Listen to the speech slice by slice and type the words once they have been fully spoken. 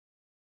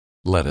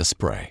Let us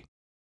pray.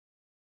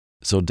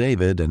 So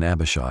David and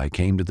Abishai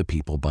came to the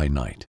people by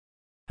night,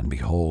 and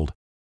behold,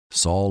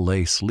 Saul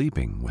lay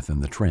sleeping within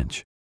the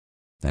trench,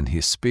 and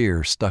his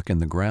spear stuck in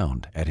the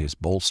ground at his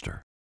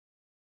bolster.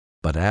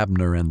 But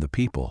Abner and the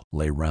people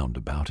lay round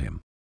about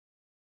him.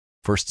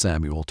 1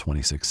 Samuel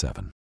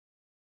 26:7.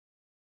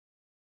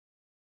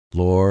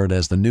 Lord,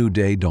 as the new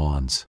day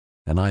dawns,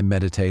 and I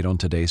meditate on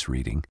today's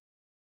reading,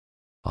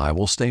 I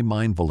will stay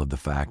mindful of the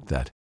fact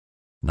that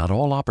not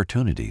all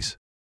opportunities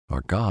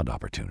are God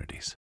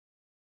opportunities.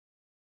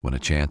 When a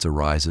chance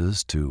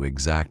arises to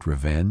exact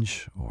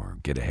revenge or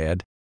get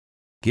ahead,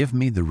 give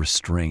me the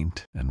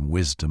restraint and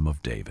wisdom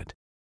of David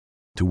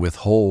to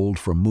withhold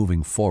from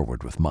moving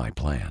forward with my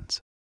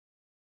plans.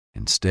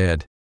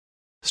 Instead,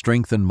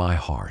 strengthen my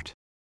heart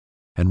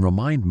and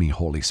remind me,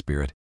 Holy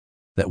Spirit,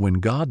 that when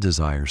God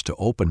desires to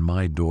open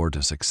my door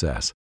to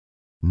success,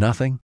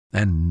 nothing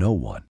and no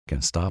one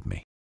can stop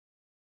me.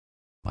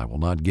 I will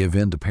not give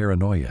in to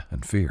paranoia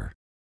and fear,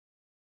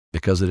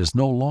 because it is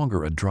no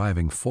longer a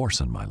driving force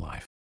in my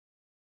life.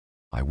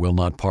 I will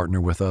not partner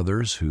with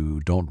others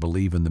who don't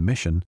believe in the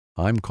mission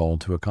I'm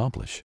called to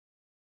accomplish.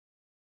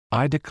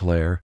 I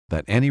declare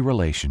that any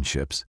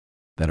relationships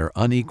that are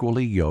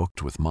unequally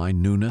yoked with my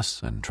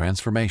newness and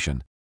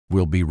transformation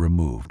will be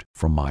removed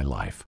from my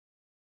life.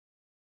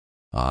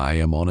 I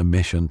am on a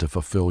mission to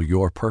fulfill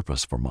your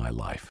purpose for my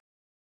life,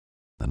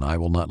 and I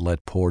will not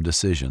let poor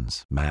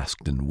decisions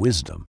masked in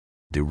wisdom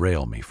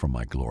derail me from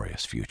my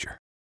glorious future.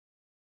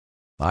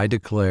 I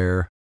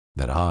declare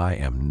that I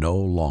am no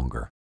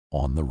longer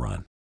on the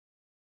run.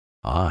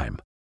 I'm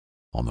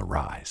on the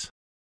rise.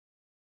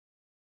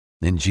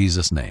 In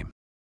Jesus' name,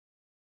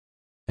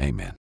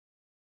 amen.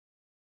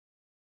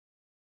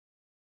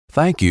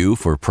 Thank you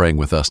for praying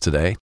with us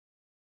today.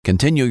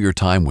 Continue your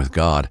time with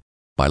God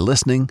by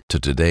listening to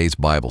today's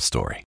Bible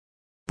story,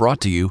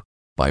 brought to you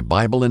by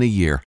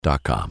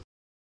BibleInAYear.com.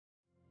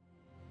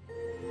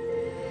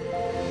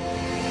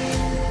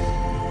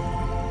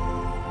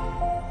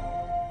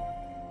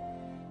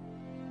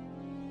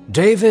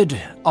 David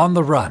on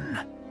the run.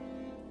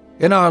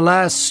 In our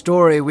last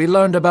story, we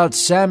learned about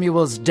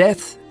Samuel's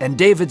death and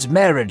David's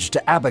marriage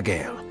to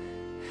Abigail.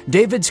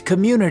 David's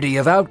community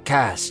of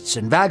outcasts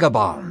and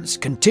vagabonds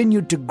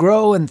continued to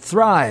grow and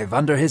thrive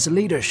under his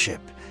leadership.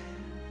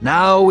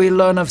 Now we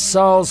learn of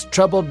Saul's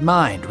troubled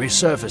mind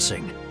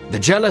resurfacing. The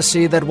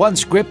jealousy that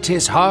once gripped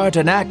his heart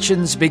and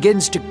actions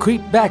begins to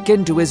creep back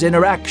into his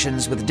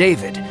interactions with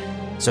David.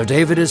 So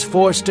David is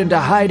forced into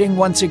hiding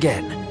once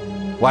again.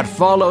 What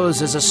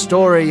follows is a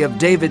story of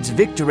David's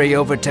victory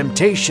over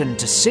temptation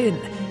to sin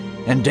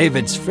and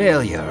David's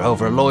failure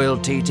over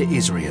loyalty to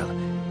Israel,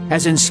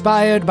 as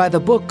inspired by the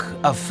book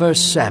of 1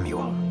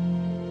 Samuel.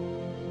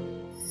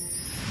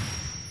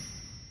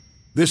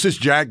 This is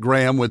Jack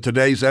Graham with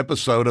today's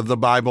episode of the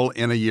Bible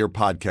in a Year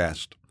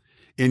podcast.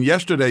 In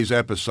yesterday's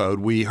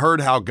episode, we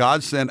heard how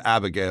God sent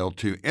Abigail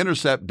to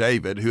intercept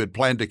David, who had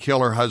planned to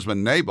kill her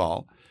husband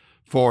Nabal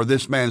for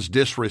this man's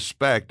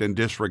disrespect and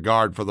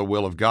disregard for the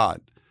will of God.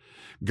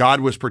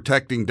 God was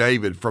protecting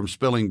David from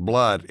spilling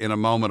blood in a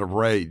moment of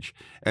rage,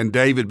 and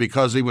David,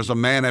 because he was a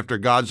man after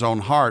God's own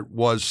heart,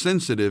 was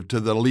sensitive to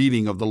the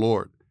leading of the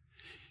Lord,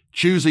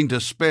 choosing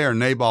to spare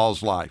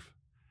Nabal's life.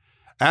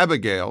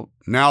 Abigail,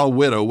 now a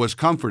widow, was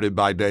comforted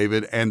by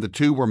David, and the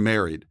two were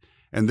married,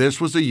 and this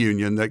was a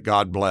union that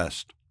God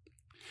blessed.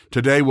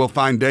 Today we'll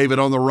find David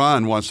on the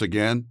run once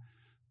again.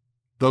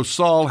 Though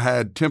Saul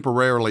had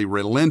temporarily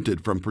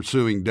relented from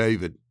pursuing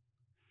David,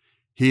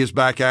 he is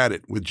back at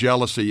it with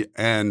jealousy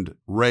and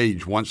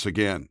rage once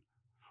again.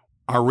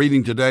 Our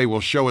reading today will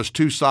show us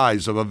two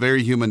sides of a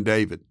very human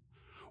David,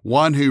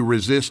 one who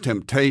resists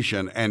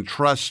temptation and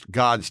trusts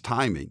God's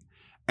timing,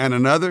 and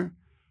another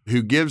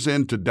who gives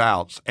in to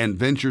doubts and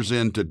ventures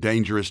into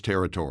dangerous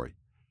territory.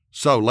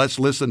 So let's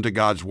listen to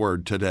God's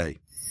word today.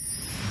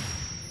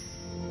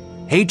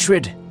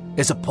 Hatred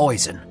is a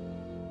poison.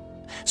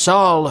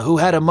 Saul, who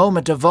had a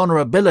moment of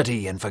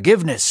vulnerability and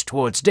forgiveness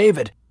towards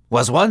David,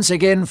 was once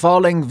again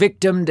falling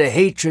victim to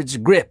hatred's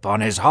grip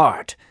on his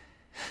heart.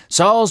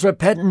 Saul's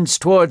repentance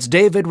towards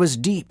David was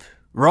deep,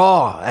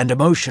 raw, and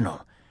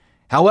emotional.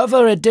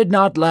 However, it did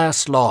not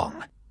last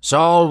long.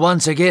 Saul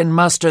once again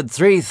mustered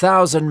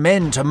 3,000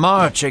 men to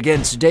march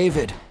against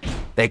David.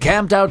 They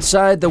camped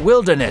outside the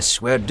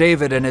wilderness where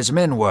David and his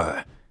men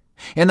were.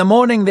 In the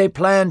morning they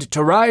planned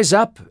to rise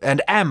up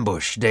and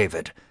ambush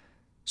David.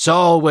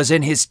 Saul was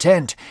in his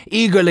tent,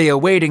 eagerly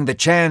awaiting the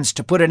chance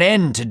to put an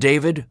end to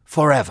David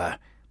forever.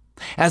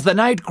 As the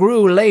night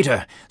grew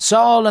later,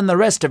 Saul and the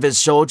rest of his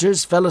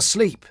soldiers fell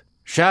asleep.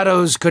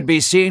 Shadows could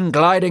be seen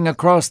gliding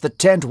across the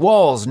tent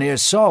walls near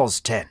Saul's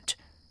tent.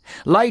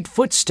 Light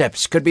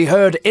footsteps could be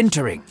heard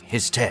entering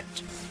his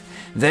tent.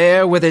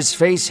 There, with his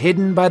face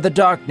hidden by the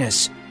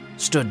darkness,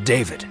 stood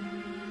David.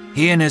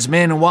 He and his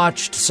men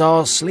watched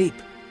Saul sleep.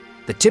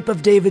 The tip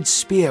of David's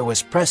spear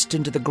was pressed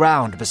into the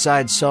ground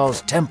beside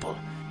Saul's temple.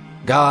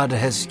 "God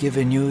has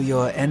given you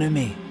your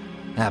enemy,"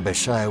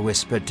 Abishai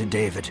whispered to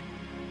David.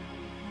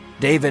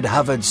 David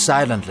hovered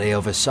silently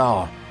over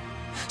Saul.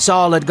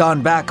 Saul had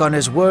gone back on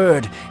his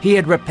word. He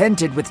had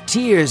repented with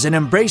tears and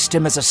embraced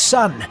him as a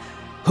son.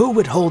 Who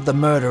would hold the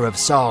murder of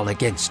Saul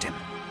against him?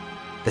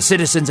 The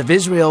citizens of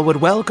Israel would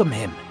welcome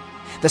him.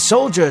 The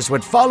soldiers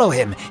would follow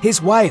him.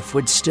 His wife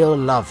would still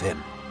love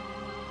him.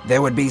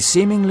 There would be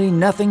seemingly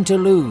nothing to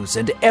lose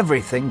and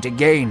everything to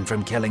gain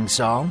from killing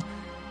Saul.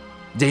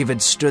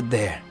 David stood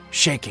there,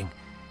 shaking,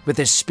 with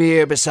his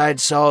spear beside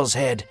Saul's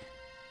head.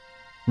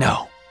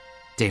 "No,"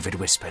 David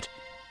whispered.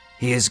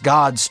 "He is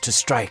God's to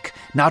strike,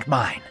 not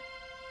mine.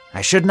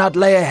 I should not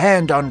lay a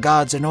hand on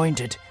God's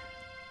anointed."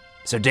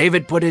 So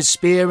David put his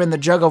spear in the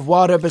jug of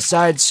water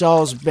beside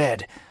Saul's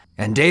bed,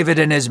 and David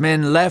and his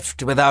men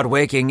left without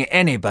waking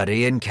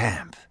anybody in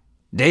camp.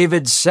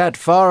 David sat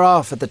far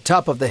off at the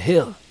top of the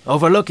hill,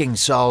 overlooking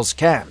Saul's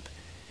camp.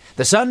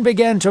 The sun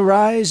began to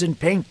rise and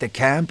paint the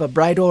camp a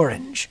bright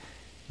orange.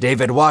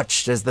 David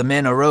watched as the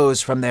men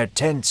arose from their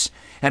tents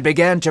and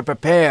began to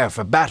prepare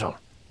for battle.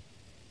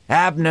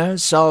 Abner,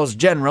 Saul's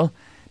general,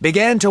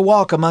 began to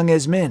walk among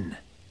his men.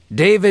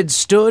 David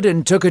stood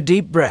and took a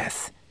deep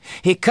breath.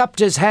 He cupped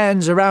his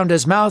hands around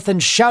his mouth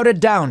and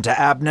shouted down to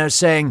Abner,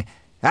 saying,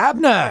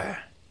 "Abner!"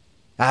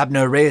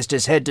 Abner raised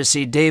his head to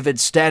see David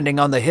standing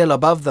on the hill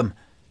above them.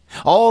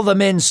 All the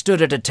men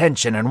stood at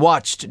attention and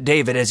watched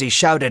David as he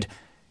shouted,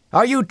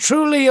 "Are you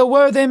truly a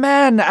worthy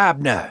man,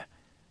 Abner?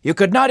 You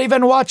could not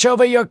even watch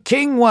over your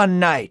king one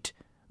night.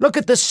 Look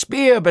at the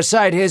spear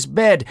beside his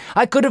bed.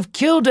 I could have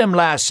killed him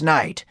last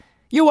night.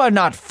 You are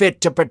not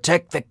fit to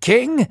protect the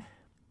king."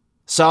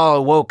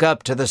 Saul woke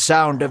up to the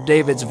sound of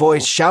David's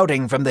voice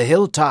shouting from the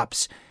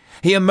hilltops.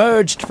 He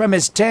emerged from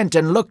his tent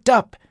and looked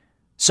up.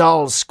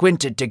 Saul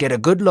squinted to get a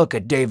good look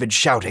at David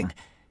shouting.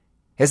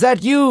 "Is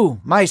that you,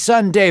 my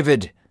son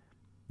David?"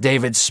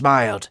 David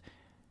smiled.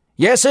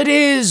 "Yes, it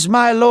is,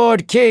 my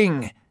lord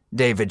king,"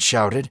 David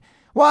shouted.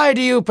 "Why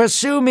do you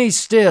pursue me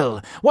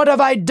still? What have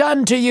I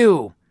done to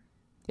you?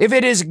 If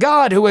it is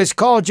God who has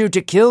called you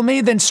to kill me,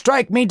 then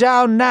strike me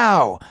down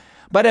now.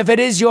 But if it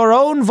is your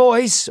own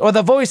voice, or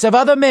the voice of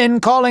other men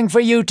calling for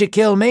you to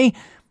kill me,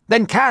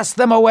 then cast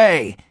them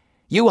away.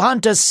 You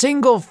hunt a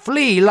single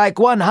flea like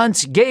one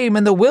hunts game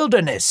in the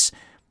wilderness."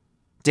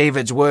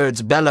 David's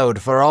words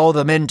bellowed for all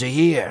the men to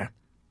hear.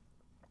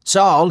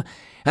 Saul,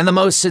 in the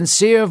most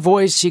sincere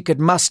voice he could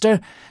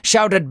muster,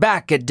 shouted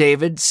back at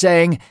David,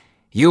 saying,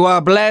 "You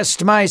are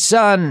blessed, my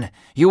son.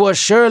 You will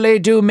surely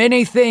do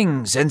many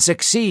things and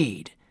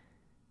succeed."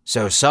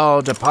 So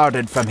Saul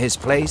departed from his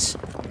place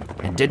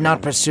and did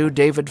not pursue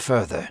David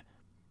further.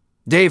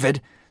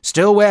 David,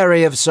 still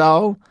wary of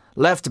Saul,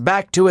 left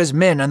back to his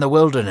men in the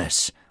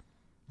wilderness.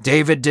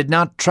 David did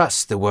not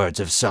trust the words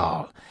of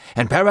Saul,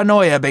 and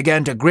paranoia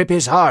began to grip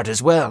his heart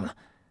as well.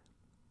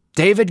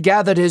 David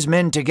gathered his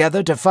men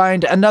together to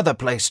find another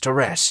place to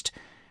rest.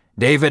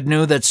 David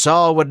knew that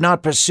Saul would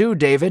not pursue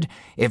David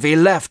if he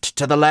left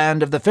to the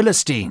land of the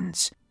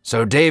Philistines.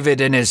 So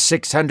David and his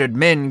 600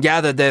 men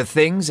gathered their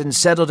things and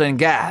settled in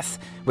Gath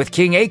with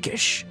King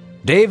Achish.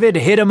 David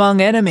hid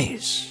among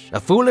enemies, a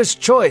foolish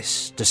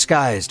choice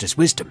disguised as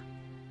wisdom.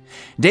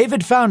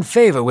 David found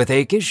favor with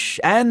Achish,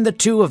 and the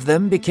two of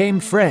them became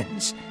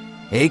friends.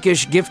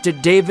 Achish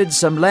gifted David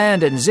some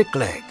land in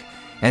Ziklag,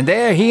 and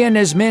there he and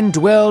his men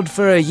dwelled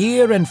for 1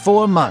 year and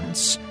 4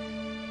 months.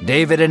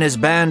 David and his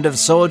band of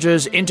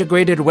soldiers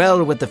integrated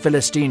well with the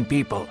Philistine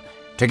people.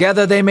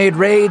 Together they made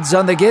raids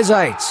on the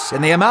Gizites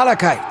and the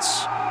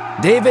Amalekites.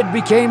 David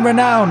became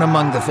renowned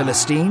among the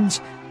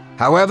Philistines.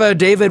 However,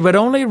 David would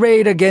only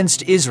raid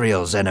against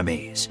Israel's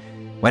enemies.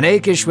 When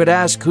Achish would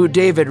ask who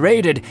David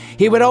raided,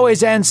 he would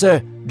always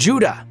answer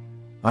Judah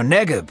or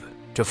Negeb,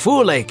 to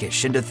fool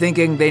Achish into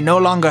thinking they no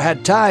longer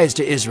had ties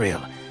to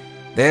Israel.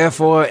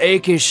 Therefore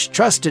Achish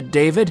trusted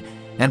David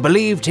and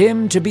believed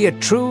him to be a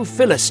true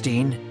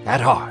Philistine at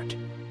heart.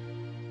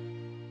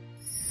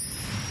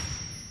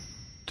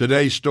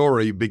 Today's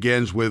story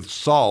begins with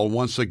Saul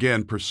once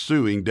again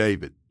pursuing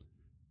David.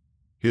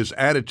 His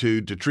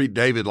attitude to treat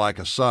David like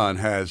a son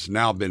has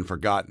now been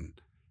forgotten,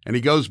 and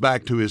he goes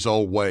back to his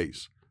old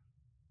ways,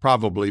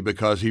 probably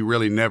because he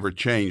really never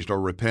changed or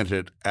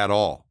repented at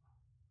all.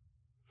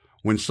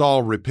 When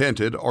Saul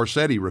repented, or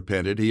said he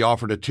repented, he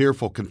offered a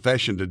tearful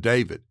confession to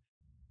David,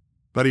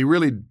 but he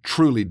really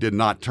truly did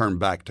not turn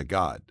back to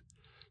God.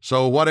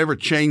 So whatever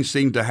change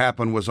seemed to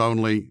happen was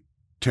only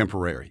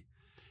temporary.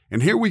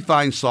 And here we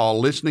find Saul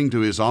listening to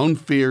his own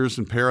fears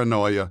and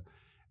paranoia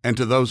and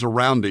to those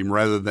around him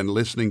rather than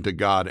listening to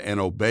God and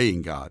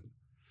obeying God.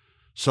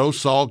 So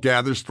Saul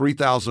gathers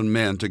 3,000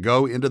 men to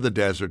go into the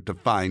desert to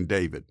find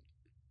David.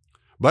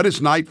 But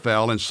as night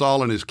fell and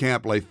Saul and his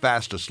camp lay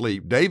fast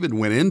asleep, David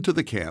went into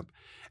the camp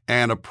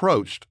and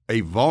approached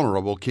a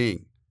vulnerable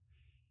king.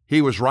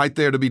 He was right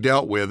there to be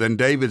dealt with, and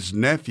David's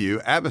nephew,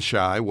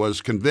 Abishai,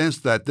 was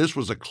convinced that this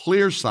was a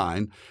clear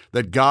sign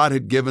that God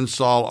had given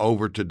Saul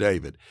over to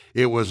David.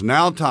 It was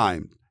now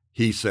time,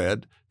 he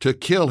said, to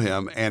kill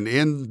him and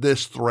end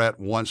this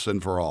threat once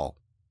and for all.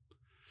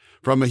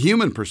 From a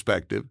human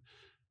perspective,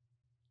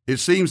 it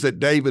seems that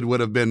David would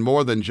have been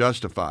more than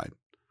justified.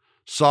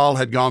 Saul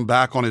had gone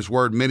back on his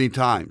word many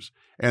times,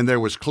 and there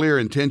was clear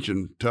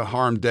intention to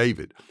harm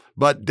David.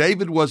 But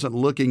David wasn't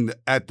looking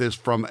at this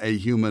from a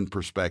human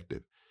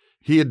perspective.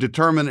 He had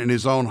determined in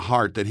his own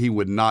heart that he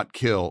would not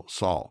kill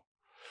Saul.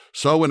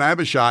 So when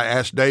Abishai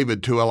asked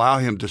David to allow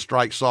him to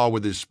strike Saul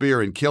with his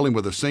spear and kill him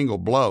with a single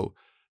blow,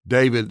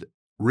 David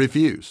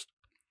refused.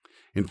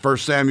 In 1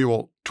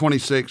 Samuel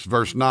 26,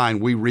 verse 9,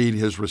 we read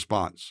his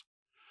response.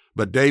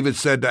 But David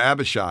said to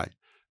Abishai,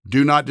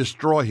 "Do not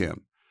destroy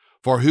him,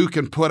 for who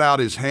can put out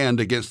his hand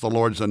against the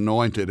Lord's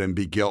anointed and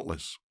be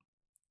guiltless?"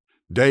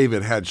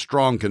 David had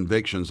strong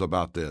convictions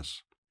about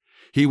this.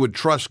 He would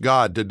trust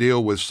God to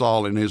deal with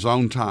Saul in his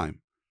own time.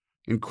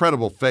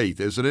 Incredible faith,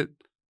 isn't it?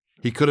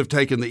 He could have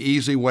taken the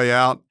easy way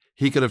out.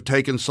 He could have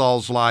taken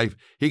Saul's life.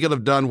 He could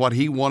have done what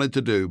he wanted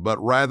to do,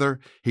 but rather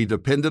he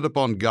depended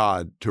upon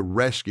God to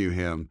rescue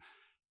him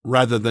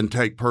rather than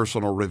take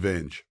personal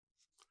revenge.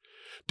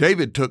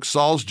 David took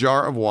Saul's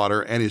jar of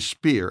water and his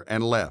spear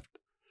and left.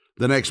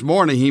 The next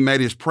morning, he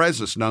made his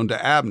presence known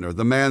to Abner,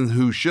 the man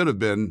who should have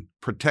been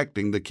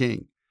protecting the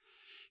king.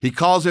 He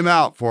calls him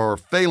out for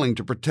failing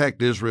to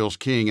protect Israel's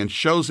king and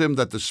shows him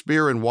that the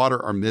spear and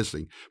water are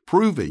missing,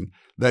 proving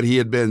that he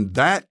had been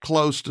that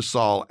close to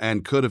Saul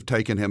and could have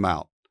taken him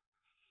out.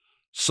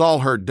 Saul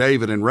heard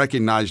David and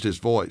recognized his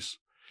voice.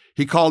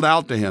 He called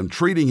out to him,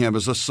 treating him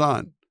as a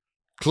son.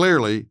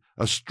 Clearly,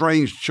 a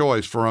strange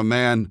choice for a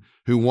man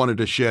who wanted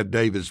to shed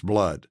David's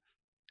blood.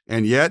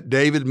 And yet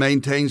David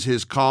maintains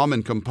his calm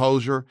and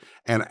composure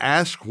and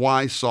asks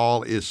why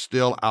Saul is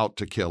still out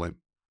to kill him.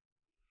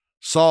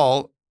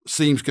 Saul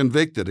seems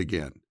convicted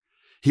again.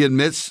 He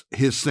admits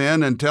his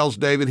sin and tells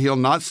David he'll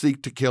not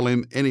seek to kill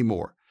him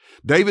anymore.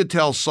 David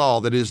tells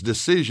Saul that his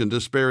decision to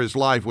spare his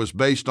life was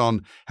based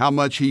on how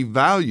much he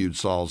valued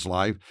Saul's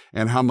life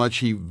and how much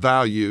he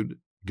valued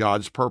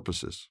God's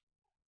purposes.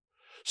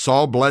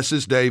 Saul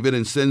blesses David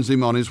and sends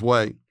him on his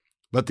way.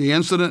 But the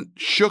incident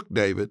shook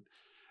David,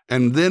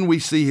 and then we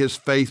see his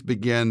faith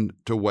begin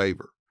to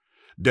waver.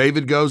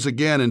 David goes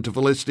again into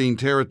Philistine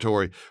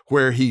territory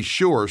where he's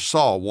sure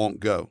Saul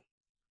won't go.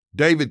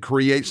 David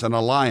creates an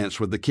alliance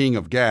with the king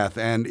of Gath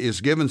and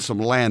is given some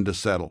land to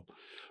settle.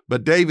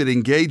 But David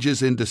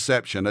engages in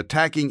deception,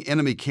 attacking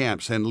enemy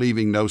camps and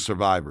leaving no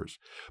survivors,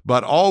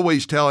 but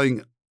always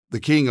telling the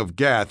king of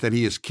Gath that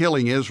he is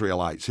killing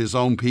Israelites, his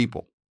own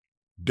people.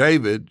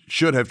 David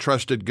should have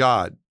trusted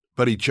God,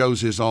 but he chose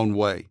his own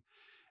way.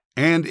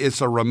 And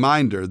it's a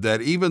reminder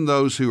that even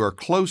those who are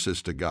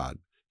closest to God,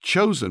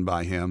 chosen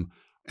by him,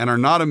 and are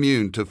not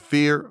immune to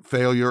fear,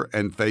 failure,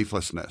 and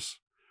faithlessness.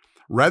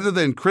 Rather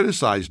than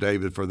criticize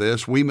David for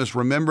this, we must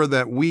remember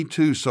that we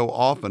too so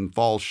often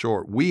fall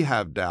short. We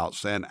have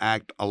doubts and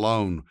act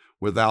alone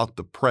without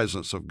the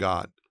presence of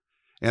God.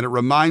 And it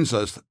reminds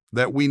us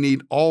that we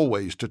need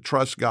always to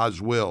trust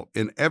God's will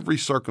in every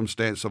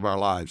circumstance of our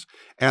lives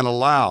and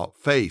allow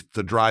faith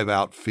to drive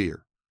out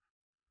fear.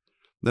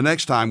 The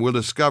next time we'll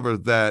discover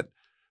that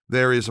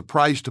there is a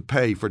price to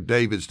pay for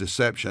David's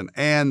deception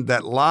and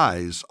that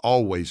lies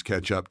always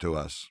catch up to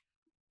us.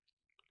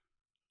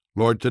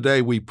 Lord,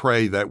 today we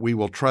pray that we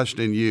will trust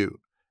in you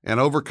and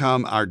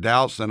overcome our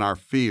doubts and our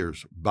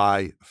fears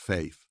by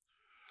faith.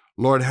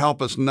 Lord,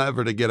 help us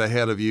never to get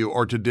ahead of you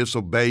or to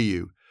disobey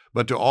you,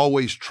 but to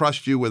always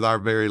trust you with our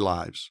very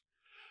lives.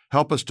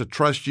 Help us to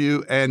trust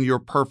you and your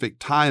perfect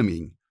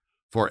timing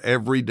for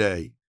every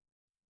day.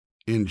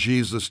 In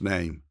Jesus'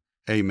 name,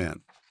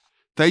 amen.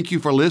 Thank you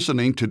for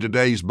listening to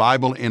today's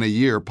Bible in a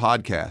Year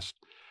podcast.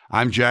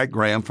 I'm Jack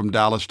Graham from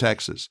Dallas,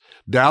 Texas.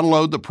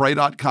 Download the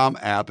Pray.com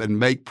app and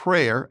make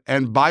prayer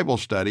and Bible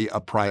study a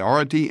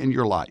priority in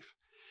your life.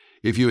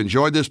 If you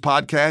enjoyed this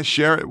podcast,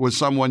 share it with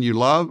someone you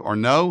love or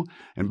know,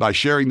 and by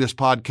sharing this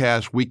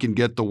podcast, we can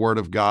get the Word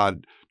of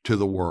God to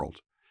the world.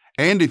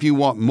 And if you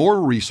want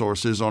more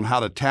resources on how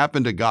to tap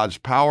into God's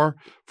power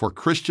for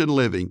Christian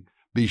living,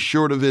 be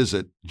sure to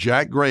visit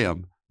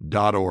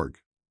jackgraham.org.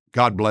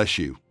 God bless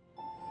you.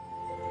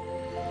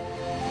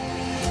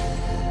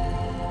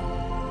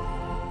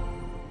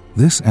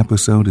 This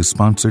episode is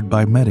sponsored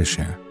by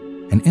Medi-Share,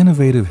 an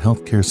innovative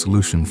healthcare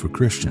solution for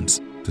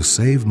Christians to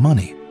save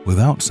money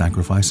without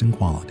sacrificing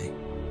quality.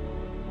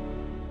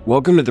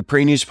 Welcome to the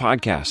Pray News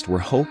Podcast,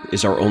 where hope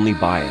is our only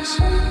bias.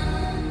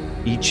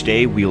 Each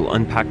day, we will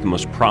unpack the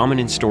most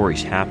prominent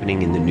stories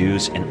happening in the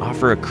news and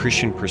offer a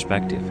Christian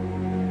perspective.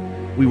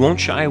 We won't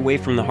shy away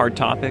from the hard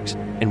topics,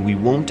 and we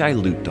won't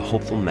dilute the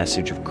hopeful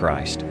message of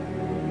Christ.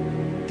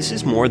 This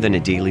is more than a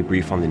daily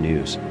brief on the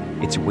news.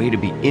 It's a way to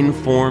be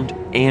informed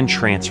and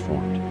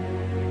transformed.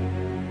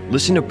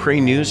 Listen to Pray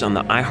News on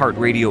the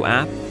iHeartRadio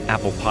app,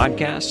 Apple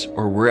Podcasts,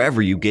 or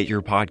wherever you get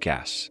your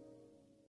podcasts.